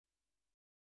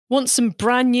Want some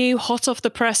brand new, hot off the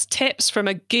press tips from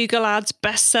a Google Ads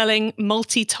best-selling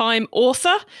multi-time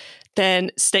author?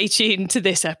 Then stay tuned to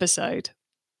this episode.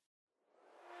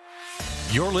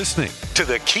 You're listening to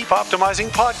the Keep Optimizing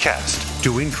podcast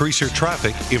to increase your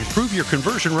traffic, improve your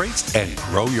conversion rates, and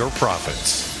grow your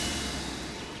profits.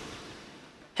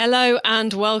 Hello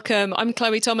and welcome. I'm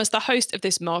Chloe Thomas, the host of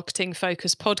this Marketing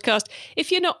Focus podcast.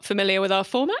 If you're not familiar with our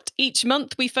format, each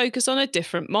month we focus on a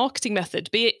different marketing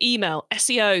method, be it email,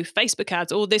 SEO, Facebook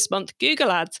ads, or this month, Google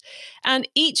ads. And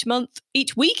each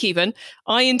week even,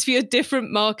 I interview a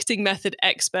different marketing method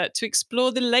expert to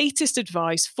explore the latest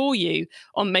advice for you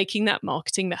on making that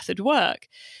marketing method work.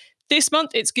 This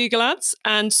month, it's Google Ads,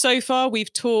 and so far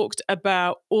we've talked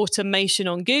about automation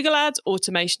on Google Ads,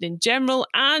 automation in general,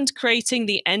 and creating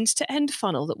the end-to-end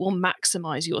funnel that will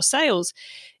maximize your sales.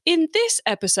 In this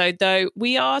episode, though,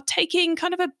 we are taking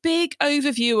kind of a big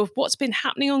overview of what's been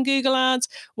happening on Google Ads,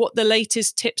 what the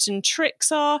latest tips and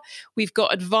tricks are. We've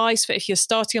got advice for if you're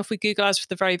starting off with Google Ads for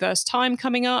the very first time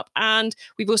coming up, and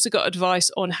we've also got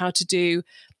advice on how to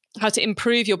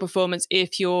improve your performance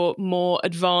if you're more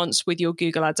advanced with your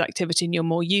Google Ads activity and you're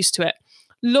more used to it.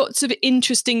 Lots of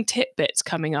interesting tidbits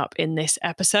coming up in this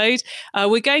episode.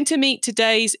 We're going to meet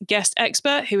today's guest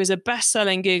expert, who is a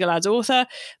best-selling Google Ads author.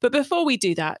 But before we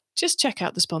do that, just check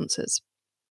out the sponsors.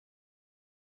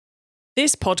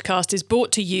 This podcast is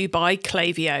brought to you by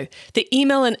Klaviyo, the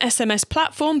email and SMS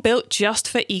platform built just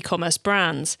for e-commerce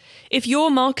brands. If you're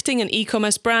marketing an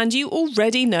e-commerce brand, you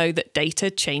already know that data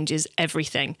changes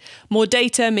everything. More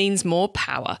data means more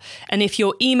power. And if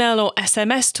your email or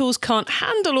SMS tools can't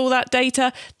handle all that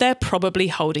data, they're probably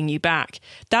holding you back.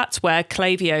 That's where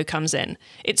Klaviyo comes in.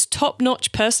 Its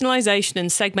top-notch personalization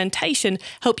and segmentation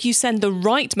help you send the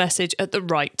right message at the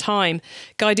right time,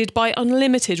 guided by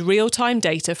unlimited real-time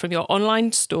data from your online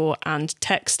store and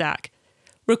tech stack.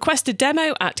 Request a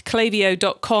demo at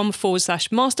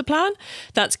klaviyo.com/masterplan.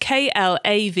 That's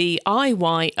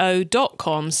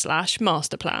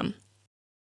KLAVIYO.com/masterplan.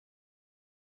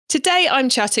 Today, I'm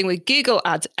chatting with Google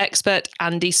Ads expert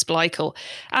Andy Splichal.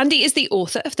 Andy is the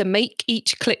author of the Make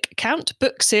Each Click Count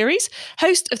book series,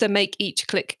 host of the Make Each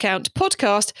Click Count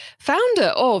podcast,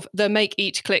 founder of the Make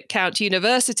Each Click Count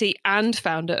University, and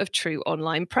founder of True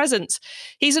Online Presence.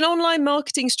 He's an online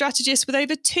marketing strategist with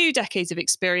over 2 decades of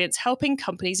experience helping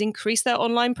companies increase their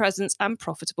online presence and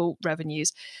profitable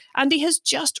revenues. Andy has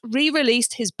just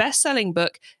re-released his best-selling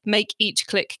book, Make Each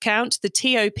Click Count, the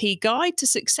TOP Guide to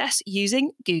Success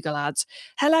Using Google Ads.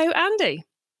 Hello, Andy.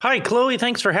 Hi, Chloe.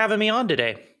 Thanks for having me on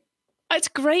today. It's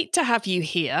great to have you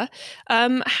here.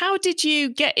 How did you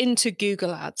get into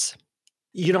Google Ads?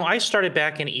 I started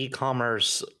back in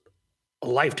e-commerce a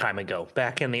lifetime ago,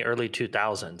 back in the early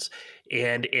 2000s.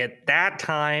 And at that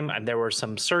time, there were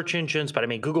some search engines, but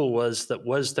Google was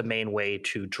the main way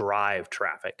to drive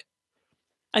traffic.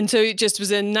 And so it just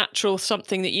was a natural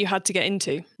something that you had to get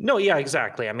into? No, yeah,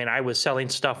 exactly. I was selling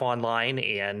stuff online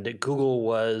and Google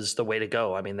was the way to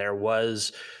go. There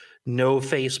was no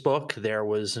Facebook. There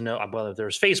was if there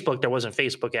was Facebook, there wasn't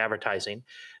Facebook advertising.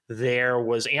 There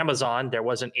was Amazon. There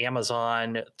wasn't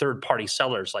Amazon third-party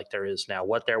sellers like there is now.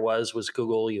 What there was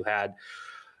Google. You had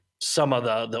some of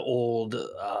the old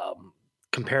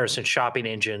comparison shopping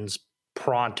engines,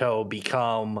 Pronto,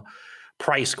 become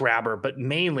Price Grabber, but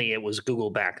mainly it was Google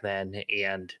back then,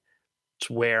 and it's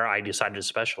where I decided to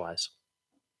specialize.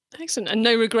 Excellent. And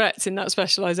no regrets in that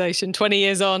specialization 20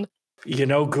 years on?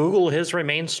 Google has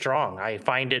remained strong. I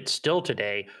find it still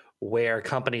today where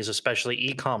companies, especially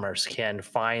e-commerce, can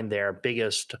find their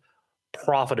biggest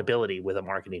profitability with a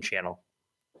marketing channel.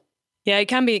 Yeah, it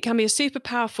can be a super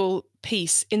powerful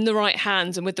piece in the right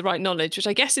hands and with the right knowledge, which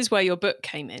I guess is where your book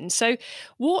came in. So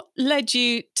what led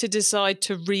you to decide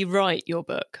to rewrite your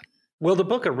book? Well, the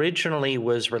book originally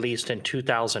was released in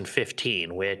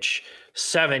 2015, which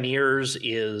 7 years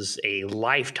is a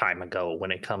lifetime ago when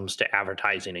it comes to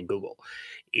advertising in Google.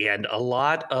 And a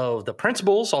lot of the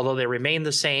principles, although they remain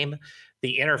the same,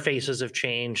 the interfaces have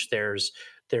changed. There's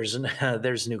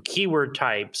new keyword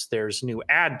types, there's new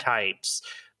ad types,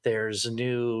 there's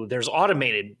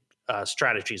automated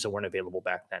strategies that weren't available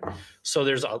back then. So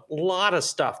there's a lot of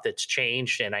stuff that's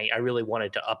changed, and I really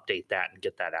wanted to update that and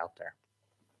get that out there.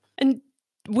 And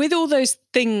with all those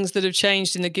things that have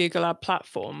changed in the Google Ad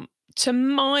platform, to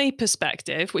my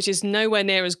perspective, which is nowhere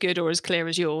near as good or as clear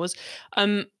as yours,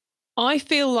 I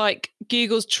feel like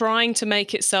Google's trying to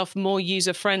make itself more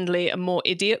user-friendly and more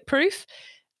idiot-proof,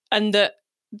 and that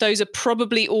those are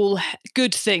probably all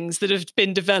good things that have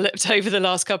been developed over the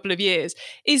last couple of years.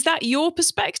 Is that your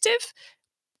perspective?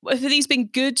 Have these been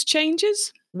good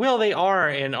changes? Well, they are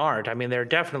and aren't. I mean, they're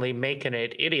definitely making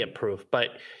it idiot proof, but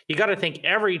you got to think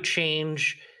every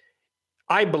change,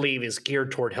 I believe, is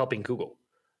geared toward helping Google.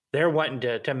 They're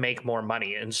wanting to make more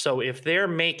money. And so if they're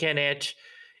making it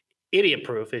idiot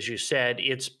proof, as you said,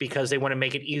 it's because they want to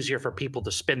make it easier for people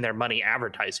to spend their money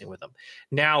advertising with them.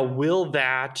 Now, will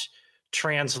that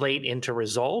translate into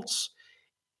results?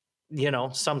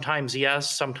 Sometimes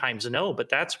yes, sometimes no, but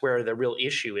that's where the real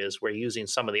issue is. We're using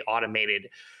some of the automated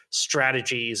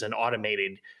strategies and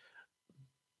automated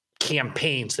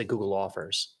campaigns that Google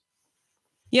offers.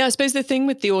 Yeah, I suppose the thing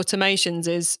with the automations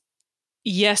is,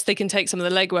 yes, they can take some of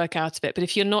the legwork out of it, but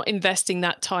if you're not investing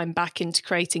that time back into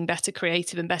creating better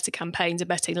creative and better campaigns and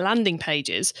better landing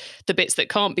pages, the bits that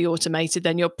can't be automated,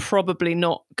 then you're probably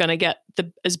not going to get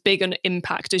as big an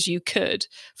impact as you could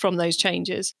from those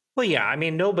changes. Well, yeah, I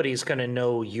mean, nobody's going to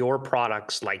know your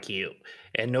products like you,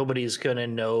 and nobody's going to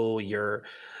know your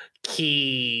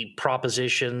key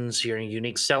propositions, your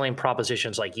unique selling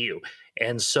propositions like you.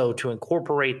 And so to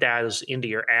incorporate that into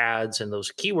your ads and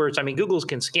those keywords, I mean, Google's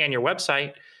can scan your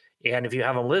website, and if you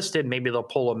have them listed, maybe they'll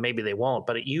pull them, maybe they won't.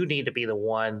 But you need to be the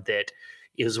one that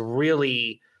is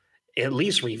really at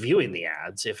least reviewing the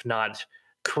ads, if not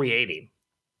creating.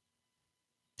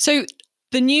 So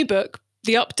the new book,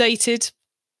 the updated,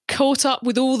 caught up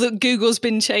with all that Google's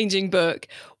been changing book.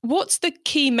 What's the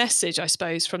key message, I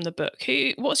suppose, from the book?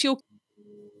 What's your...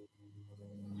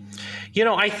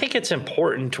 I think it's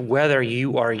important whether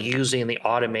you are using the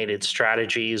automated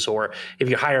strategies or if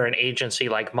you hire an agency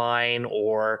like mine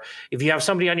or if you have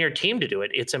somebody on your team to do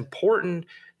it, it's important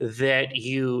that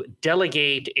you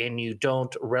delegate and you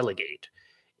don't relegate.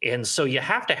 And so you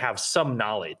have to have some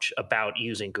knowledge about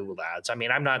using Google Ads. I mean,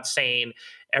 I'm not saying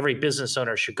every business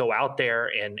owner should go out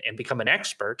there and become an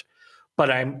expert, but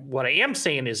what I am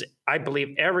saying is I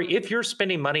believe if you're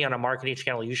spending money on a marketing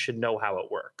channel, you should know how it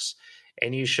works.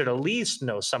 And you should at least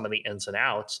know some of the ins and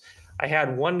outs. I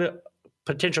had one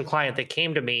potential client that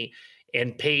came to me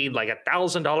and paid like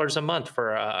 $1,000 a month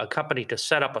for a company to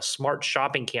set up a smart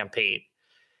shopping campaign.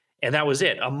 And that was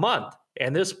it, a month.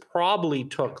 And this probably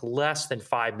took less than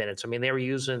 5 minutes. I mean, they were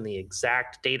using the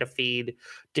exact data feed,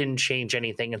 didn't change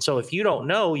anything. And so if you don't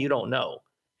know, you don't know.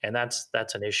 And that's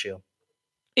an issue.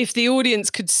 If the audience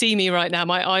could see me right now,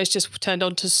 my eyes just turned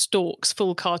on to stalks,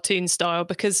 full cartoon style,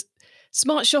 because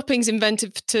smart shopping's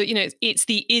invented to, it's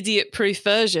the idiot-proof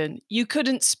version. You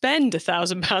couldn't spend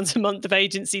 £1,000 a month of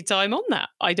agency time on that,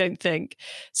 I don't think.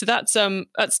 So that's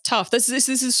tough. This is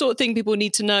the sort of thing people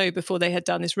need to know before they head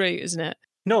down this route, isn't it?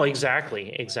 No,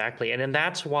 exactly. And then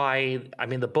that's why, I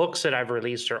mean, the books that I've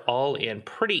released are all in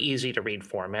pretty easy to read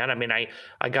format. I mean,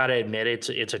 I got to admit,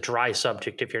 it's a dry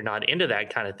subject if you're not into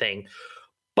that kind of thing.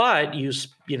 But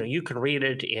you can read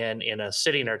it in a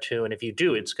sitting or two, and if you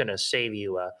do, it's going to save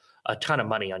you a ton of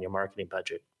money on your marketing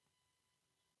budget.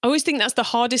 I always think that's the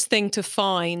hardest thing to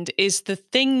find is the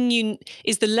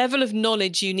level of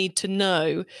knowledge you need to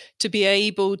know to be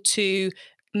able to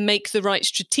make the right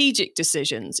strategic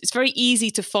decisions. It's very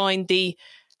easy to find the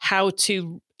how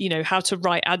to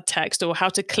write ad text or how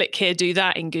to click here, do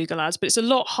that in Google Ads, but it's a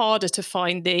lot harder to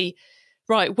find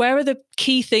where are the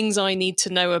key things I need to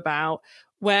know about?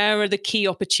 Where are the key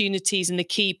opportunities and the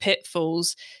key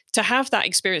pitfalls to have that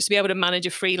experience, to be able to manage a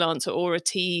freelancer or a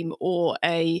team or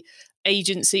a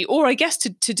agency, or I guess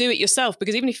to do it yourself,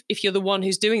 because even if you're the one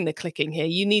who's doing the clicking here,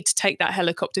 you need to take that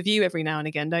helicopter view every now and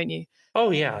again, don't you? Oh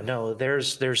yeah, no,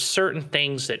 there's certain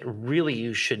things that really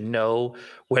you should know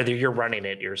whether you're running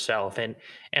it yourself. And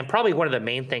probably one of the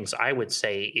main things I would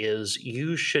say is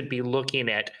you should be looking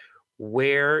at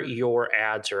where your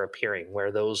ads are appearing,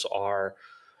 where those are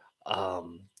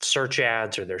search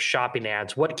ads or their shopping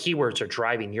ads, what keywords are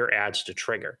driving your ads to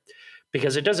trigger.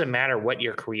 Because it doesn't matter what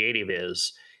your creative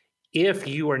is. If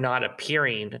you are not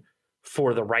appearing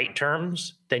for the right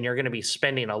terms, then you're going to be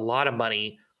spending a lot of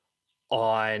money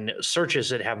on searches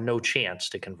that have no chance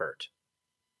to convert.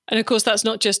 And of course, that's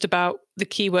not just about the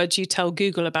keywords you tell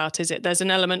Google about, is it? There's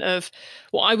an element of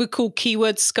what I would call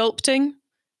keyword sculpting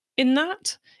in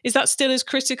that. Is that still as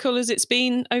critical as it's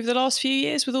been over the last few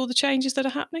years with all the changes that are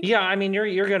happening? Yeah, I mean,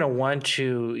 you're going to want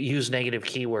to use negative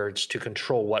keywords to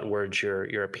control what words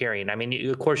you're appearing. I mean,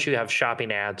 of course, you have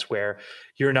shopping ads where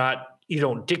you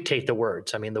don't dictate the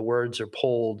words. I mean, the words are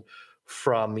pulled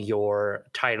from your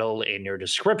title and your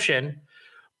description,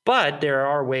 but there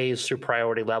are ways through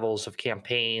priority levels of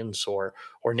campaigns or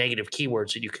negative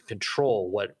keywords that you can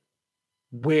control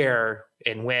where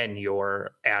and when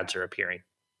your ads are appearing.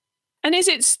 And is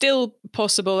it still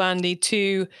possible, Andy,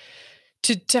 to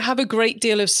have a great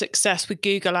deal of success with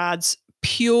Google Ads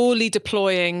purely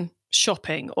deploying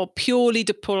shopping or purely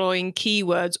deploying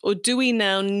keywords? Or do we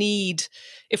now need,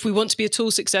 if we want to be a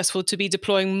tool successful, to be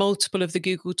deploying multiple of the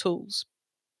Google tools?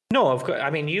 No, of course. I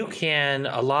mean, you can.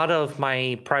 A lot of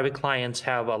my private clients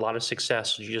have a lot of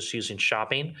success just using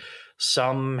shopping.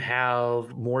 Some have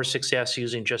more success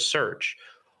using just search.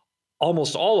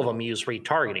 Almost all of them use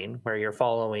retargeting, where you're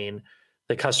following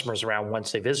the customers around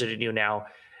once they visited you. Now,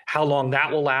 how long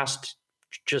that will last,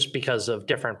 just because of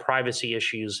different privacy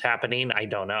issues happening, I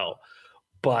don't know.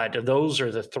 But those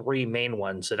are the three main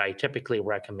ones that I typically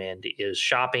recommend: is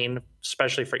shopping,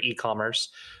 especially for e-commerce,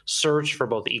 search for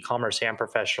both e-commerce and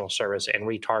professional service, and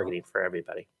retargeting for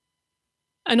everybody.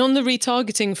 And on the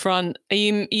retargeting front, are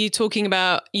you talking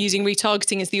about using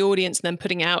retargeting as the audience and then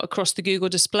putting it out across the Google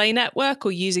Display Network,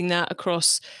 or using that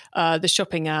across the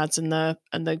shopping ads and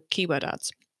the keyword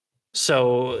ads?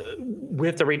 So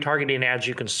with the retargeting ads,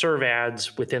 you can serve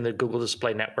ads within the Google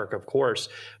Display Network, of course,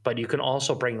 but you can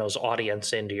also bring those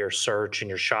audience into your search and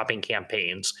your shopping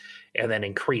campaigns, and then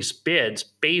increase bids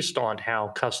based on how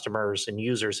customers and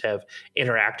users have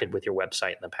interacted with your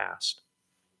website in the past.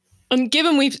 And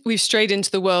given we've strayed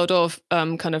into the world of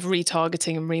kind of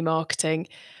retargeting and remarketing,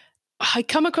 I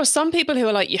come across some people who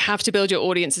are like, you have to build your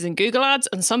audiences in Google Ads,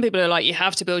 and some people are like, you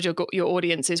have to build your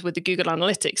audiences with the Google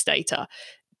Analytics data.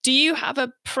 Do you have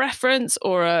a preference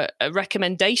or a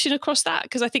recommendation across that?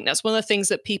 Because I think that's one of the things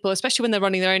that people, especially when they're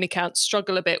running their own accounts,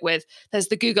 struggle a bit with. There's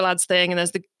the Google Ads thing and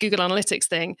there's the Google Analytics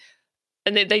thing.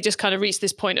 And they just kind of reach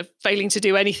this point of failing to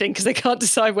do anything because they can't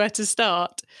decide where to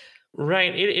start.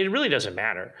 Right. It really doesn't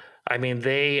matter. I mean,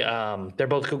 they're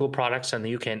both Google products, and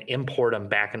you can import them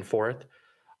back and forth.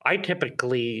 I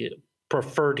typically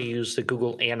prefer to use the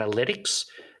Google Analytics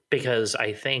because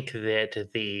I think that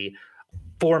the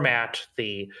format,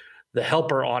 the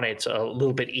helper on it's a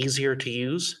little bit easier to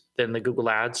use than the Google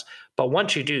Ads. But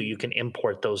once you do, you can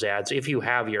import those ads. If you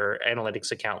have your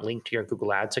Analytics account linked to your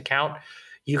Google Ads account,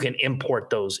 you can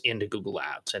import those into Google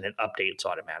Ads, and it updates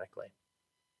automatically.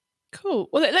 Cool.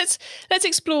 Well, let's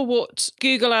explore what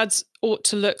Google Ads ought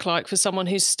to look like for someone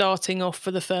who's starting off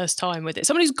for the first time with it.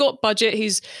 Someone who's got budget,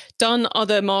 who's done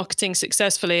other marketing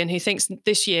successfully, and who thinks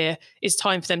this year is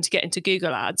time for them to get into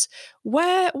Google Ads.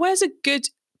 Where's a good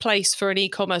place for an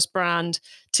e-commerce brand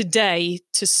today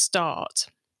to start?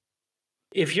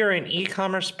 If you're an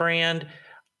e-commerce brand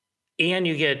and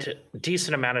you get a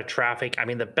decent amount of traffic, I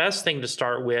mean, the best thing to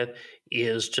start with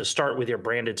is to start with your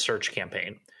branded search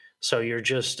campaign. So you're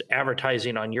just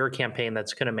advertising on your campaign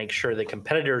that's going to make sure that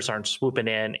competitors aren't swooping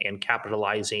in and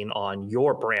capitalizing on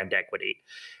your brand equity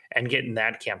and getting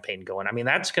that campaign going. I mean,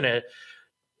 that's going to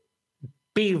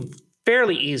be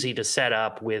fairly easy to set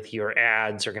up. With your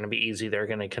ads are going to be easy. They're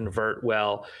going to convert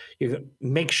well. You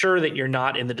make sure that you're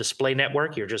not in the display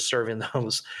network. You're just serving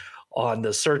those on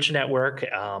the search network,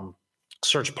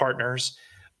 search partners.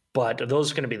 But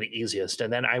those are going to be the easiest.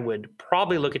 And then I would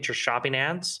probably look at your shopping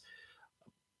ads.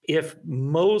 If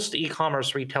most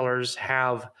e-commerce retailers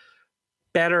have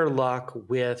better luck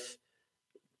with,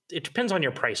 it depends on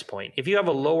your price point. If you have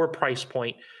a lower price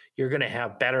point, you're going to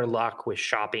have better luck with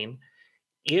shopping.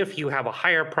 If you have a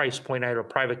higher price point, I had a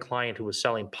private client who was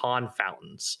selling pond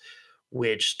fountains,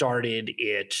 which started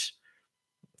at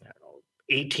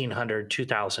 $1,800,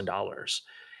 $2,000.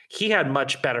 He had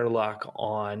much better luck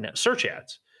on search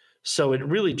ads. So it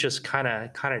really just kind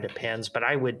of depends, but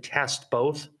I would test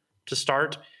both to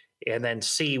start and then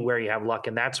see where you have luck.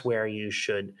 And that's where you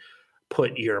should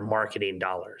put your marketing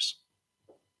dollars.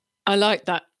 I like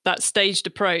that staged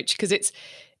approach, because it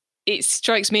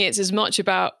strikes me it's as much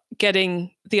about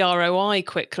getting the ROI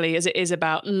quickly as it is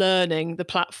about learning the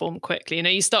platform quickly. You know,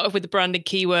 you start off with the branded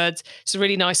keywords. It's a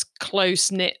really nice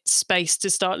close-knit space to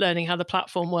start learning how the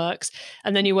platform works.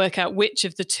 And then you work out which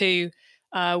of the two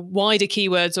wider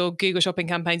keywords or Google shopping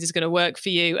campaigns is going to work for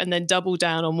you, and then double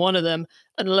down on one of them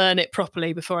and learn it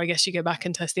properly before I guess you go back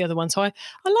and test the other one. So I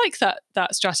like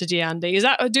that strategy, Andy. Is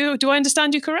that do I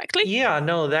understand you correctly? Yeah,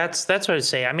 no, that's what I'd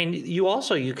say. I mean,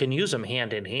 you can use them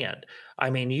hand in hand. I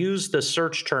mean, use the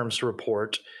search terms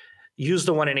report, use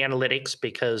the one in analytics,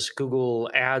 because Google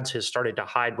Ads has started to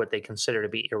hide what they consider to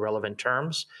be irrelevant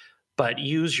terms. But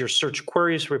use your search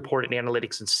queries report and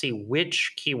analytics and see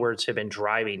which keywords have been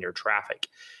driving your traffic.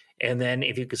 And then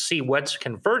if you can see what's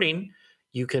converting,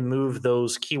 you can move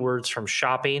those keywords from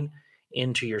shopping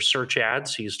into your search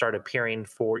ads. So you start appearing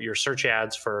for your search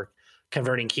ads for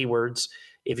converting keywords.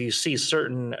 If you see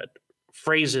certain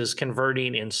phrases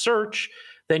converting in search,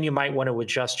 then you might want to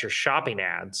adjust your shopping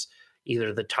ads,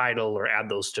 either the title or add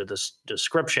those to the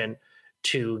description,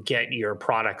 to get your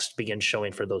products to begin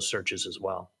showing for those searches as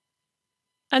well.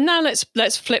 And now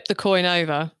let's flip the coin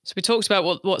over. So we talked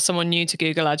about what someone new to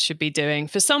Google Ads should be doing.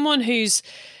 For someone who's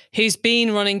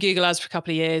been running Google Ads for a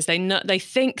couple of years, they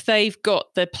think they've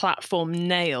got the platform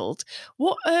nailed.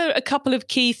 What are a couple of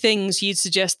key things you'd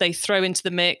suggest they throw into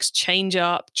the mix, change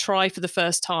up, try for the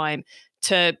first time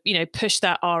to, push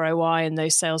that ROI and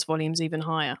those sales volumes even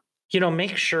higher?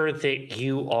 Make sure that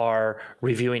you are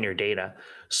reviewing your data.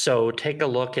 So take a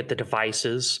look at the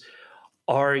devices.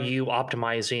 Are you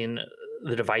optimizing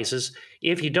the devices?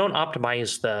 If you don't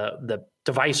optimize the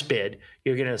device bid,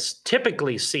 you're going to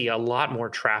typically see a lot more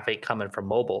traffic coming from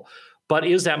mobile. But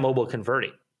is that mobile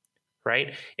converting?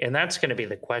 Right? And that's going to be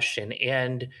the question.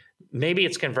 And maybe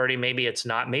it's converting, maybe it's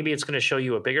not. Maybe it's going to show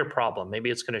you a bigger problem. Maybe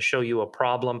it's going to show you a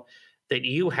problem that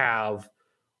you have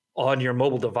on your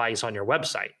mobile device on your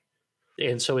website.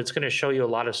 And so it's going to show you a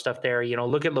lot of stuff there.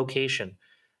 Look at location.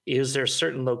 Is there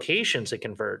certain locations that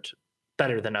convert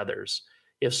better than others?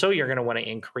 If so, you're going to want to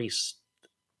increase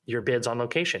your bids on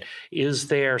location. Is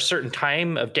there a certain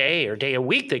time of day or day of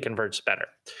week that converts better?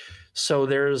 So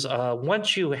there's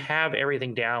once you have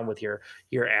everything down with your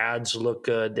ads look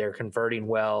good, they're converting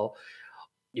well,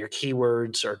 your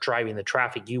keywords are driving the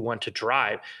traffic you want to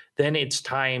drive, then it's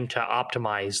time to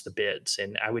optimize the bids.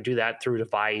 And I would do that through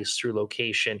device, through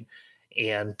location,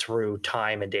 and through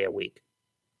time and day of week.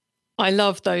 I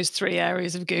love those three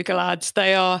areas of Google Ads.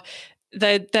 They're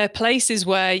places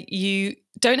where you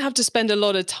don't have to spend a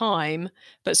lot of time,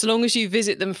 but so long as you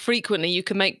visit them frequently, you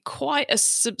can make quite a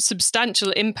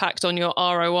substantial impact on your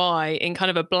ROI in kind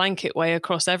of a blanket way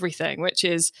across everything, which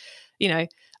is,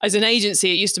 as an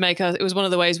agency, it used to it was one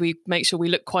of the ways we make sure we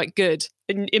look quite good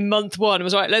in month one. It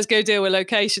was right, let's go deal with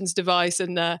locations, device,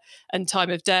 and time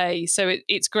of day. So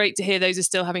it's great to hear those are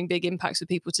still having big impacts with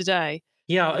people today.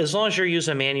 Yeah, as long as you're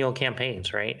using manual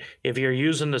campaigns, right? If you're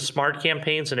using the smart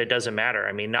campaigns, then it doesn't matter.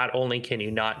 I mean, not only can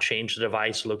you not change the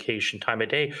device, location, time of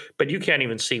day, but you can't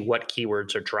even see what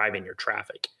keywords are driving your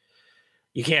traffic.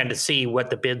 You can't see what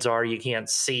the bids are. You can't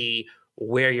see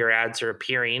where your ads are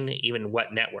appearing, even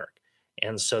what network.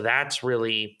 And so that's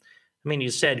really, you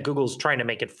said Google's trying to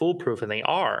make it foolproof, and they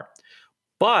are.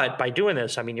 But by doing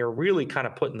this, you're really kind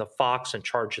of putting the fox in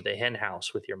charge of the hen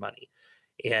house with your money.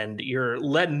 And you're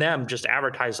letting them just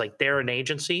advertise like they're an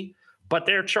agency, but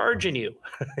they're charging you.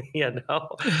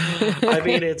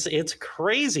 It's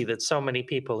crazy that so many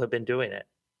people have been doing it.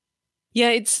 Yeah,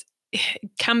 it's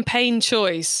campaign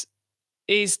choice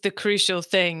is the crucial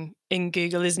thing in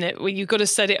Google, isn't it? Well, you've got to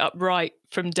set it up right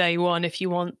from day one if you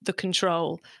want the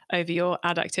control over your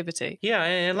ad activity. Yeah,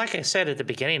 and like I said at the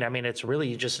beginning, it's really,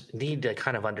 you just need to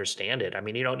kind of understand it.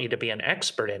 You don't need to be an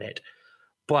expert in it,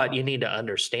 but you need to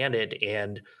understand it.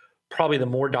 And probably the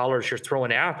more dollars you're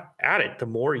throwing at it, the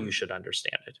more you should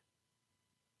understand it.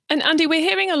 And Andy, we're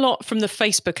hearing a lot from the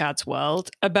Facebook ads world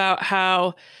about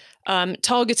how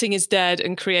targeting is dead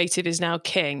and creative is now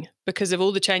king because of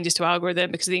all the changes to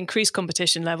algorithm, because of the increased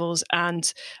competition levels,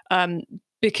 and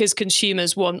because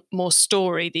consumers want more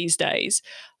story these days.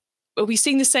 Are we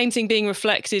seeing the same thing being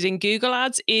reflected in Google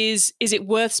Ads? Is it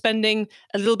worth spending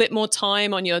a little bit more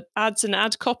time on your ads and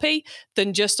ad copy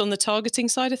than just on the targeting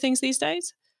side of things these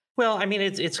days? Well,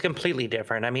 it's completely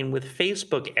different. With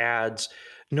Facebook ads,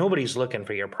 nobody's looking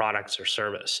for your products or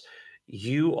service.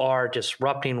 You are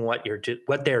disrupting what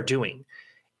they're doing.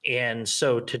 And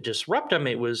so to disrupt them,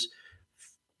 it was,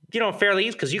 fairly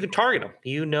easy because you can target them.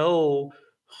 You know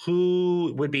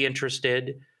who would be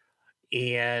interested,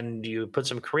 and you put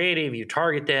some creative, you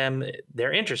target them,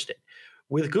 they're interested.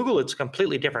 With Google, it's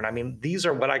completely different. These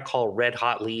are what I call red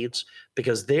hot leads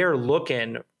because they're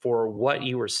looking for what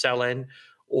you are selling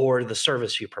or the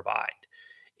service you provide.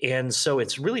 And so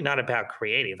it's really not about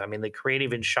creative. The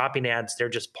creative in shopping ads, they're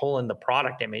just pulling the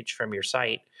product image from your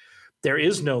site. There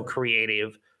is no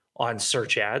creative on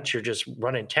search ads. You're just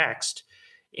running text.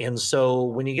 And so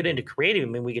when you get into creative,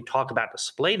 we can talk about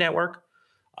display network.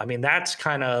 That's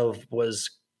kind of was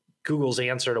Google's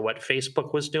answer to what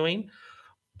Facebook was doing.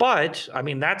 But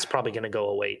that's probably going to go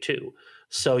away too.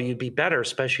 So you'd be better,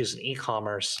 especially as an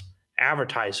e-commerce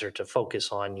advertiser, to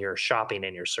focus on your shopping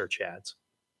and your search ads.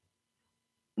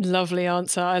 Lovely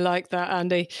answer. I like that,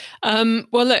 Andy.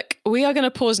 Well, look, we are going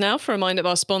to pause now for a reminder of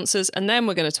our sponsors, and then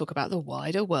we're going to talk about the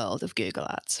wider world of Google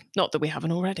Ads. Not that we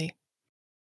haven't already.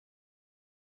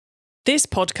 This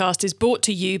podcast is brought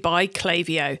to you by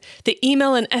Klaviyo, the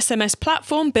email and SMS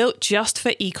platform built just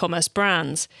for e-commerce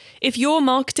brands. If you're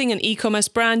marketing an e-commerce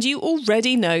brand, you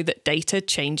already know that data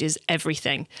changes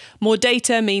everything. More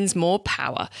data means more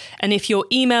power. And if your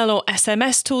email or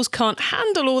SMS tools can't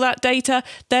handle all that data,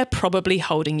 they're probably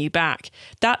holding you back.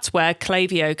 That's where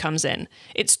Klaviyo comes in.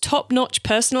 Its top-notch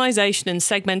personalization and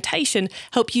segmentation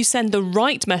help you send the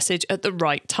right message at the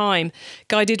right time,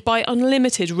 guided by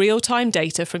unlimited real-time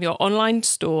data from your online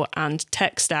store and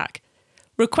tech stack.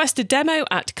 Request a demo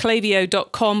at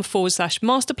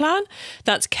klaviyo.com/masterplan.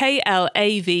 That's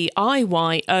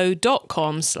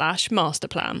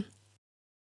KLAVIYO.com/masterplan.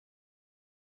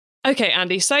 Okay,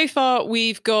 Andy, so far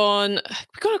we've gone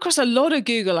across a lot of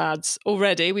Google ads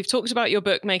already. We've talked about your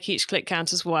book, Make Each Click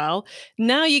Count, as well.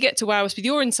 Now you get to wow us with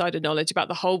your insider knowledge about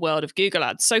the whole world of Google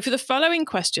ads. So for the following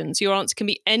questions, your answer can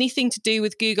be anything to do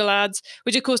with Google ads,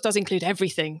 which of course does include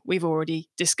everything we've already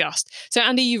discussed. So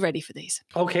Andy, are you ready for these?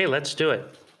 Okay, let's do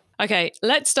it. Okay,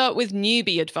 let's start with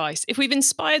newbie advice. If we've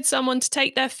inspired someone to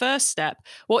take their first step,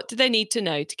 what do they need to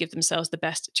know to give themselves the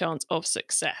best chance of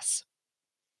success?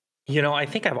 I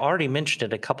think I've already mentioned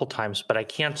it a couple times, but I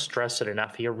can't stress it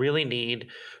enough. You really need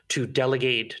to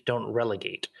delegate, don't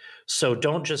relegate. So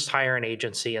don't just hire an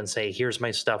agency and say, here's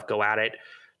my stuff, go at it.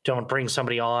 Don't bring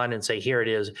somebody on and say, here it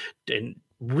is. And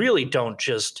really don't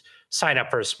just sign up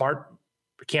for a smart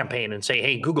campaign and say,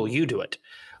 hey, Google, you do it.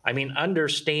 I mean,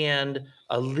 understand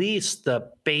at least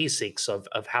the basics of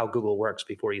how Google works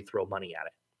before you throw money at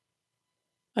it.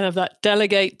 I love that.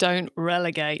 Delegate, don't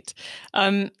relegate.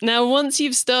 Now, once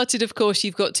you've started, of course,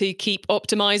 you've got to keep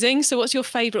optimizing. So what's your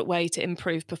favorite way to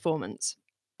improve performance?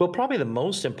 Well, probably the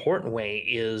most important way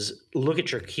is look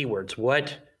at your keywords.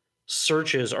 What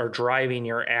searches are driving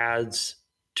your ads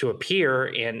to appear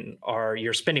and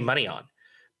you're spending money on?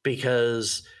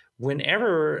 Because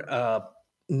whenever a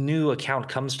new account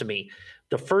comes to me,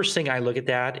 the first thing I look at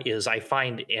that is I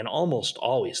find, and almost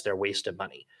always, they're wasted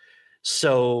money.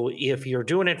 So if you're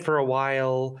doing it for a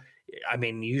while, I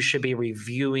mean, you should be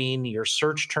reviewing your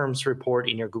search terms report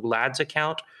in your Google Ads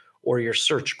account or your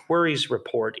search queries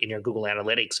report in your Google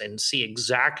Analytics and see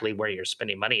exactly where you're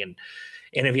spending money. And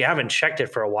if you haven't checked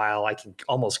it for a while, I can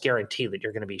almost guarantee that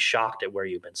you're going to be shocked at where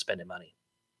you've been spending money.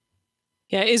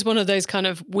 Yeah, it is one of those kind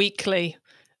of weekly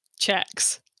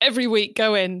checks. Every week,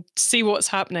 go in, see what's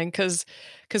happening, because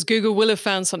Google will have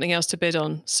found something else to bid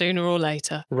on sooner or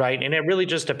later. Right. And it really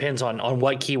just depends on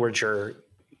what keywords you're,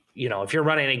 if you're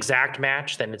running an exact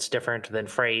match, then it's different than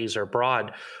phrase or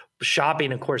broad.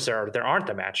 Shopping, of course, there aren't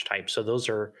the match types. So those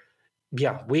are,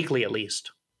 weekly at least.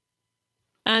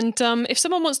 And if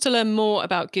someone wants to learn more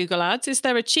about Google Ads, is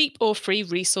there a cheap or free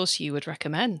resource you would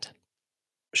recommend?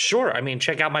 Sure. I mean,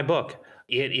 check out my book.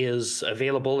 It is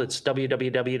available. It's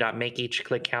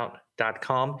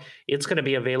www.makeeachclickcount.com. It's going to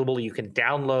be available. You can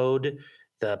download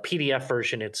the PDF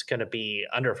version. It's going to be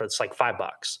it's like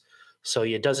 $5. So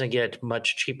it doesn't get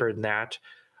much cheaper than that.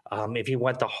 If you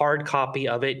want the hard copy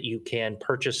of it, you can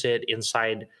purchase it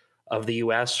inside of the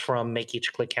US from Make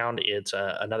Each Click Count. It's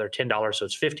another $10. So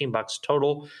it's $15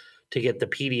 total to get the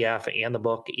PDF and the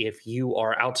book. If you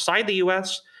are outside the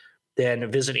US, then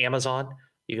visit Amazon.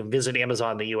 You can visit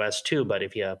Amazon in the US too, but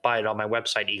if you buy it on my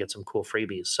website, you get some cool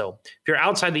freebies. So if you're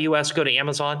outside the US, go to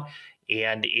Amazon,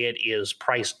 and it is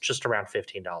priced just around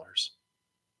 $15.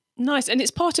 Nice. And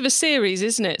it's part of a series,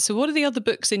 isn't it? So what are the other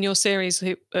books in your series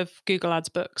of Google Ads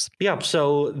books? Yeah,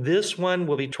 so this one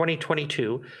will be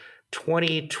 2022.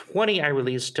 2020, I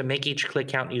released To Make Each Click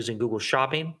Count using Google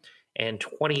Shopping. And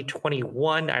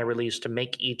 2021, I released To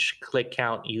Make Each Click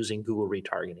Count using Google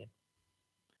Retargeting.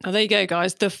 Oh, there you go,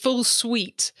 guys. The full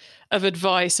suite of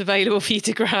advice available for you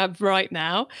to grab right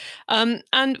now.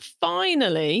 And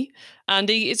finally,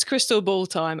 Andy, it's crystal ball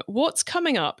time. What's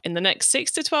coming up in the next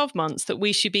 6 to 12 months that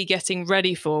we should be getting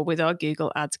ready for with our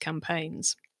Google Ads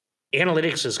campaigns?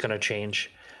 Analytics is going to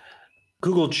change.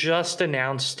 Google just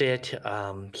announced it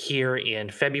here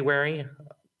in February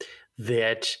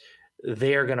that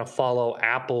they're going to follow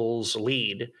Apple's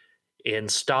lead in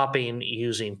stopping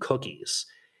using cookies.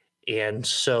 And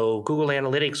so Google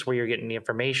Analytics, where you're getting the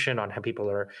information on how people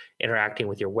are interacting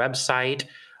with your website,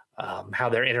 how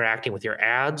they're interacting with your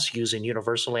ads using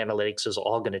Universal Analytics, is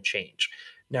all going to change.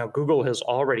 Now, Google has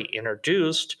already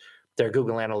introduced their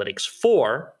Google Analytics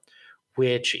 4,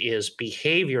 which is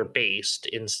behavior-based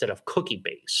instead of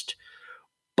cookie-based.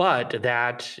 But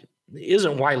that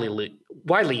isn't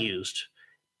widely used.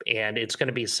 And it's going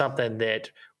to be something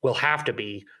that will have to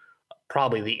be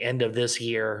probably the end of this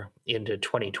year into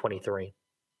 2023.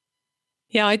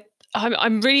 Yeah,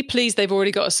 I'm really pleased they've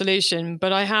already got a solution,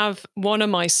 but I have one of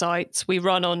my sites we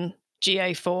run on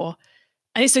GA4,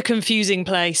 And it's a confusing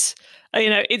place.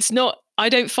 It's not, I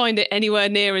don't find it anywhere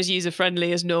near as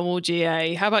user-friendly as normal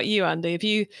GA. How about you, Andy? Have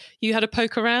you had a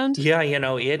poke around? Yeah,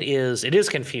 it is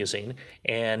confusing.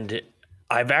 And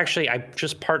I've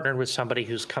just partnered with somebody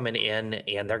who's coming in,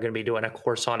 and they're going to be doing a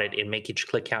course on it in Make Each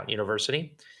Click Count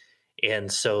University.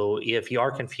 And so if you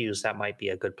are confused, that might be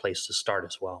a good place to start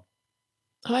as well.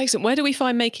 Oh, excellent. Where do we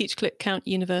find Make Each Click Count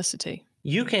University?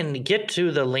 You can get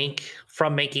to the link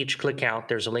from Make Each Click Count.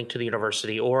 There's a link to the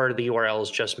university, or the URL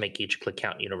is just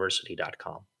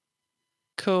makeeachclickcountuniversity.com.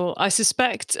 Cool. I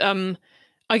suspect, I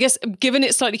guess, given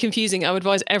it's slightly confusing, I would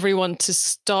advise everyone to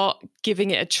start giving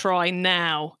it a try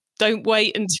now. Don't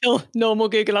wait until normal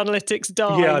Google Analytics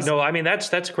dies. Yeah, no, I mean,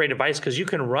 that's great advice, because you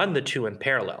can run the two in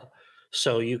parallel.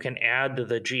 So you can add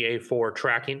the GA4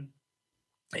 tracking,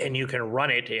 and you can run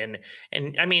it and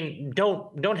I mean,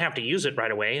 don't have to use it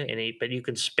right away, but you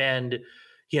can spend,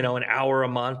 an hour a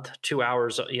month, 2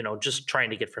 hours, just trying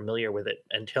to get familiar with it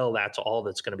until that's all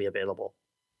that's going to be available.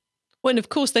 Well, and of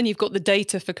course, then you've got the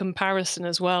data for comparison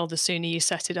as well, the sooner you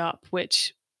set it up,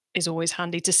 which is always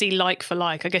handy to see like for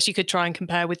like. I guess you could try and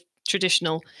compare with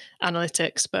traditional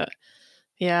analytics, but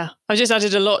yeah, I've just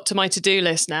added a lot to my to-do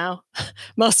list now.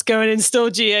 Must go and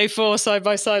install GA4 side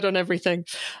by side on everything.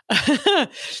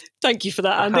 Thank you for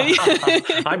that, Andy.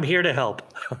 I'm here to help.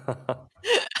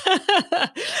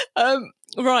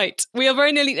 Right. We are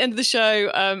very nearly at the end of the show,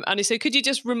 Andy. So could you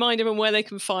just remind everyone where they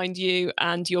can find you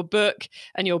and your book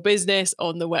and your business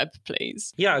on the web,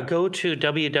 please? Yeah, go to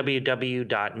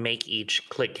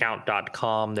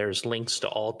www.makeeachclickcount.com. There's links to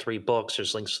all 3 books.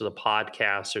 There's links to the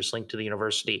podcast. There's link to the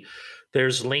university.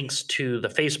 There's links to the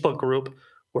Facebook group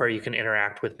where you can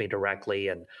interact with me directly.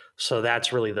 And so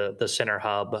that's really the center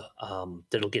hub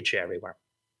that'll get you everywhere.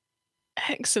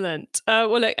 Excellent.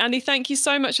 Well, look, Andy, thank you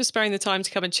so much for sparing the time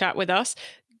to come and chat with us.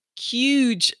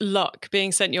 Huge luck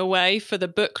being sent your way for the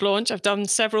book launch. I've done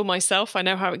several myself. I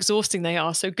know how exhausting they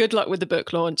are. So good luck with the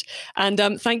book launch. And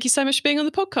thank you so much for being on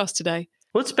the podcast today.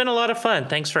 Well, it's been a lot of fun.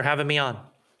 Thanks for having me on.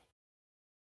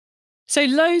 So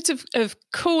loads of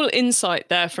cool insight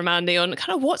there from Andy on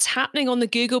kind of what's happening on the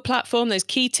Google platform, those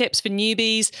key tips for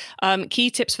newbies,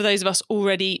 key tips for those of us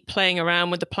already playing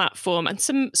around with the platform, and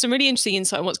some really interesting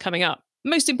insight on what's coming up.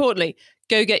 Most importantly,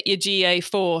 go get your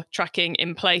GA4 tracking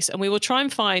in place, and we will try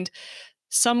and find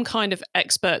some kind of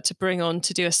expert to bring on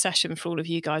to do a session for all of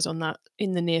you guys on that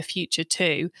in the near future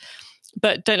too.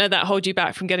 But don't let that hold you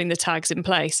back from getting the tags in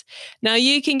place. Now,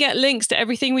 you can get links to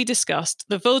everything we discussed,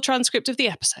 the full transcript of the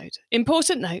episode,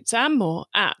 important notes, and more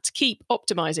at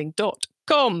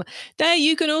keepoptimizing.com. There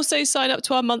you can also sign up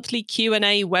to our monthly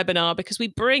Q&A webinar, because we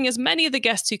bring as many of the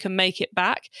guests who can make it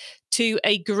back to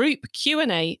a group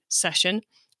Q&A session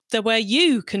where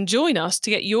you can join us to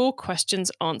get your questions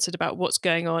answered about what's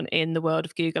going on in the world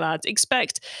of Google Ads.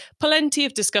 Expect plenty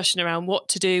of discussion around what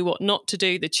to do, what not to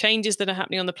do, the changes that are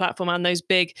happening on the platform, and those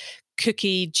big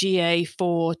cookie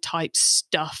GA4 type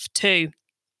stuff too.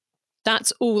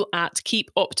 That's all at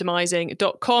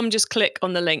keepoptimizing.com. Just click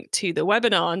on the link to the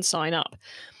webinar and sign up.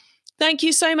 Thank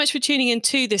you so much for tuning in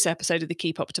to this episode of the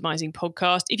Keep Optimizing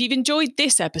podcast. If you've enjoyed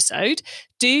this episode,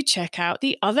 do check out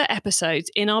the other episodes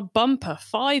in our bumper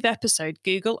 5-episode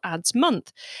Google Ads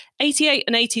month. 88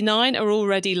 and 89 are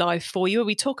already live for you.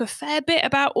 We talk a fair bit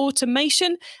about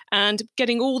automation and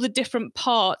getting all the different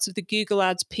parts of the Google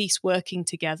Ads piece working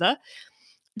together.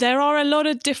 There are a lot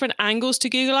of different angles to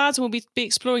Google Ads, and we'll be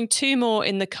exploring 2 more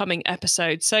in the coming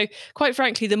episodes. So quite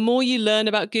frankly, the more you learn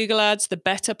about Google Ads, the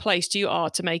better placed you are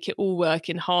to make it all work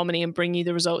in harmony and bring you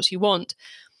the results you want.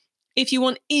 If you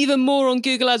want even more on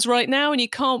Google Ads right now and you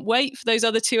can't wait for those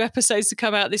other 2 episodes to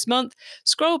come out this month,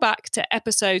 scroll back to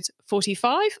episodes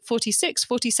 45, 46,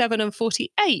 47 and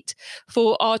 48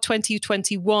 for our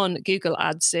 2021 Google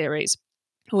Ads series,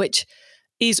 which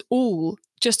is all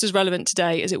just as relevant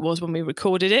today as it was when we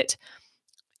recorded it.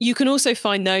 You can also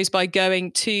find those by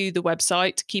going to the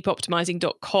website,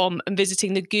 keepoptimizing.com, and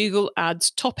visiting the Google Ads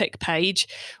topic page,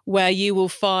 where you will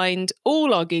find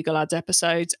all our Google Ads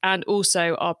episodes and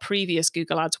also our previous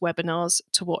Google Ads webinars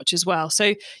to watch as well.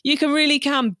 So you can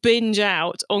binge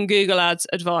out on Google Ads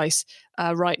advice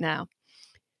right now.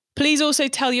 Please also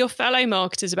tell your fellow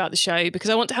marketers about the show, because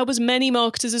I want to help as many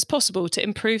marketers as possible to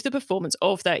improve the performance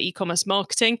of their e-commerce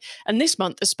marketing, and this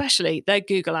month especially their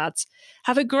Google Ads.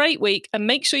 Have a great week, and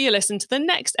make sure you listen to the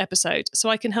next episode so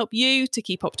I can help you to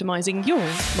keep optimizing your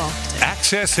marketing.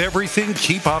 Access everything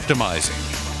Keep Optimizing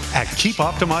at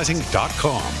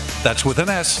keepoptimizing.com. That's with an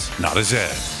S, not a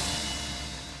Z.